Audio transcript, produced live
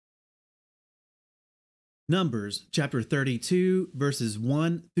Numbers chapter 32, verses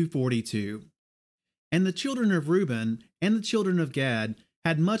 1 through 42. And the children of Reuben and the children of Gad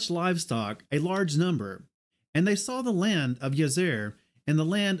had much livestock, a large number. And they saw the land of Yazer and the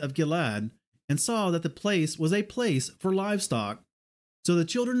land of Gilead, and saw that the place was a place for livestock. So the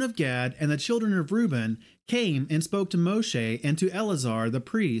children of Gad and the children of Reuben came and spoke to Moshe and to Eleazar the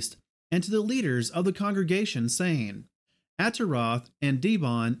priest, and to the leaders of the congregation, saying, Ataroth and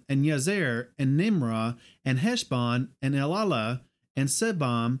Dibon and Yazer and Nimrah and Heshbon and Elalah and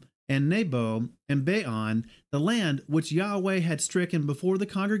Sebam and Nebo and Beon, the land which Yahweh had stricken before the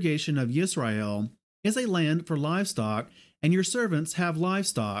congregation of Israel, is a land for livestock, and your servants have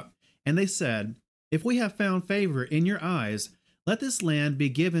livestock. And they said, If we have found favor in your eyes, let this land be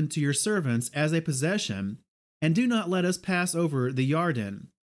given to your servants as a possession, and do not let us pass over the Yarden.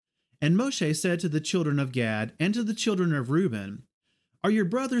 And Moshe said to the children of Gad and to the children of Reuben, Are your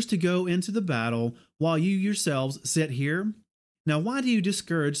brothers to go into the battle while you yourselves sit here? Now why do you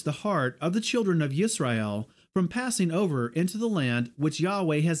discourage the heart of the children of Israel from passing over into the land which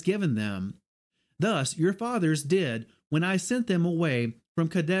Yahweh has given them? Thus your fathers did when I sent them away from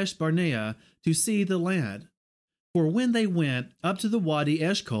Kadesh Barnea to see the land. For when they went up to the Wadi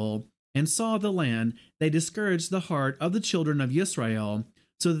Eshcol and saw the land, they discouraged the heart of the children of Israel,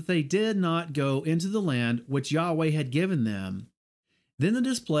 so that they did not go into the land which Yahweh had given them. Then the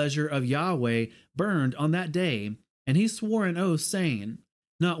displeasure of Yahweh burned on that day, and he swore an oath, saying,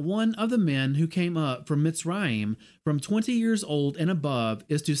 Not one of the men who came up from Mitzrayim, from 20 years old and above,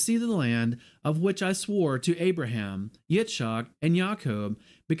 is to see the land of which I swore to Abraham, Yitzchak, and Jacob,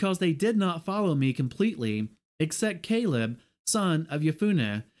 because they did not follow me completely, except Caleb, son of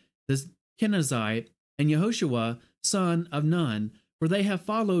Jephunneh, the Kenizzite, and Yehoshua, son of Nun, for they have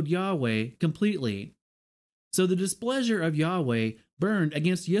followed Yahweh completely. So the displeasure of Yahweh burned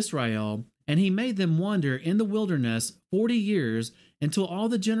against Israel, and he made them wander in the wilderness 40 years, until all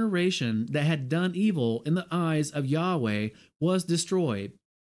the generation that had done evil in the eyes of Yahweh was destroyed.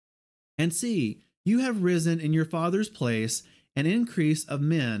 And see, you have risen in your father's place an increase of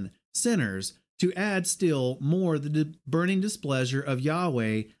men, sinners, to add still more the burning displeasure of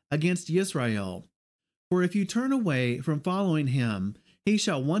Yahweh against Israel. For if you turn away from following him, he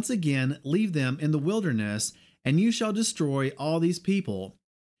shall once again leave them in the wilderness, and you shall destroy all these people.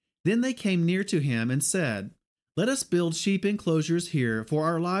 Then they came near to him and said, Let us build sheep enclosures here for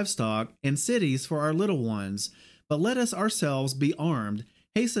our livestock, and cities for our little ones, but let us ourselves be armed,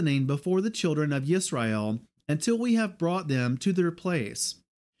 hastening before the children of Israel, until we have brought them to their place.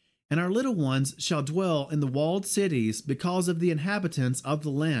 And our little ones shall dwell in the walled cities because of the inhabitants of the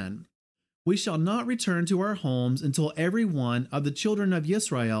land. We shall not return to our homes until every one of the children of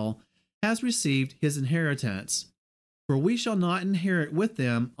Israel has received his inheritance. For we shall not inherit with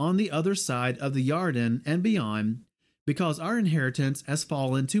them on the other side of the Yarden and beyond, because our inheritance has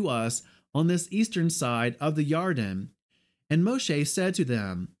fallen to us on this eastern side of the Yarden. And Moshe said to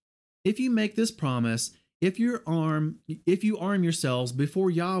them, If you make this promise, if you arm yourselves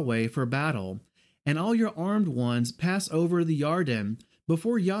before Yahweh for battle, and all your armed ones pass over the Yarden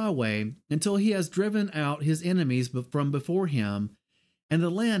before Yahweh until he has driven out his enemies from before him, and the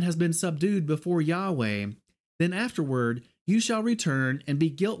land has been subdued before Yahweh, then afterward you shall return and be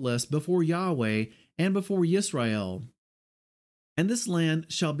guiltless before Yahweh and before Israel. And this land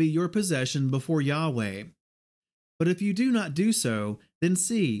shall be your possession before Yahweh. But if you do not do so, then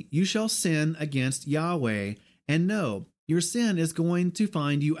see, you shall sin against Yahweh, and know, your sin is going to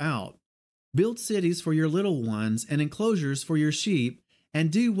find you out. Build cities for your little ones and enclosures for your sheep,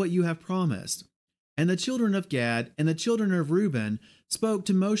 and do what you have promised. And the children of Gad and the children of Reuben spoke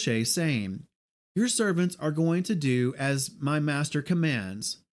to Moshe, saying, Your servants are going to do as my master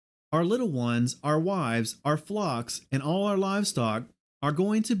commands. Our little ones, our wives, our flocks, and all our livestock are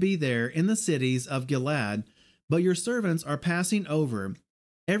going to be there in the cities of Gilead, but your servants are passing over,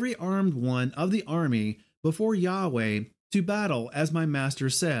 every armed one of the army, before Yahweh to battle as my master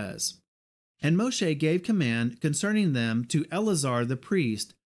says. And Moshe gave command concerning them to Eleazar the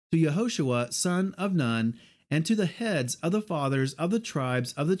priest, to Yehoshua son of Nun, and to the heads of the fathers of the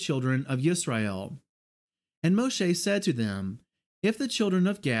tribes of the children of Israel. And Moshe said to them, If the children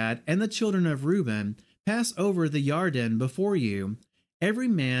of Gad and the children of Reuben pass over the Yarden before you, every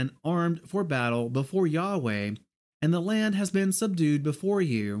man armed for battle before Yahweh, and the land has been subdued before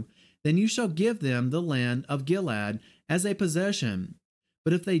you, then you shall give them the land of Gilead as a possession.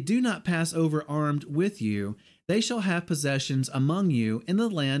 But if they do not pass over armed with you, they shall have possessions among you in the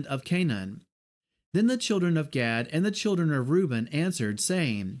land of Canaan. Then the children of Gad and the children of Reuben answered,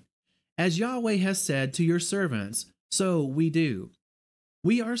 saying, As Yahweh has said to your servants, so we do.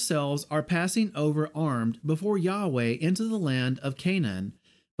 We ourselves are passing over armed before Yahweh into the land of Canaan,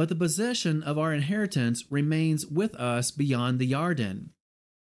 but the possession of our inheritance remains with us beyond the Jordan."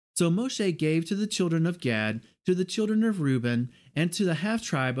 So Moshe gave to the children of Gad, to the children of Reuben, and to the half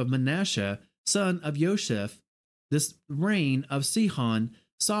tribe of Manasseh, son of Josheph, this reign of Sihon,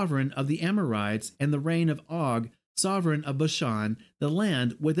 sovereign of the Amorites, and the reign of Og, sovereign of Bashan, the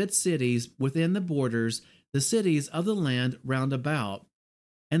land with its cities within the borders, the cities of the land round about.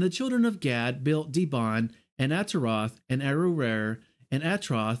 And the children of Gad built Dibon, and Ataroth, and Aroer, and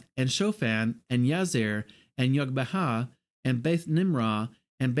Atroth, and Shophan, and Yazer, and Yogbehah, and Beth Nimrah,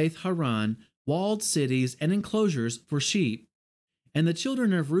 and Beth Haran, walled cities and enclosures for sheep. And the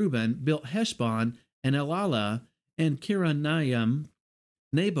children of Reuben built Heshbon, and Elalah, and Kiranaim,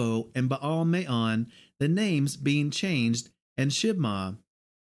 Nebo, and Baal Meon, the names being changed, and Shibmah.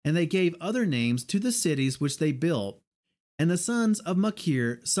 And they gave other names to the cities which they built. And the sons of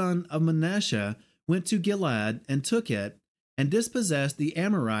Machir, son of Manasseh, went to Gilead, and took it, and dispossessed the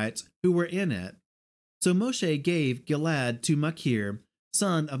Amorites who were in it. So Moshe gave Gilead to Machir,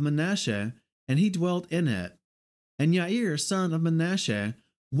 son of Manasseh, and he dwelt in it. And Yair, son of Manasseh,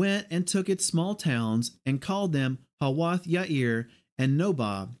 went and took its small towns, and called them Hawath Yair, and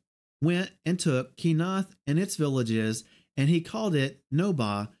Nobah, went and took Kenath and its villages, and he called it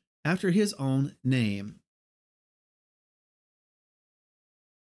Nobah, after his own name.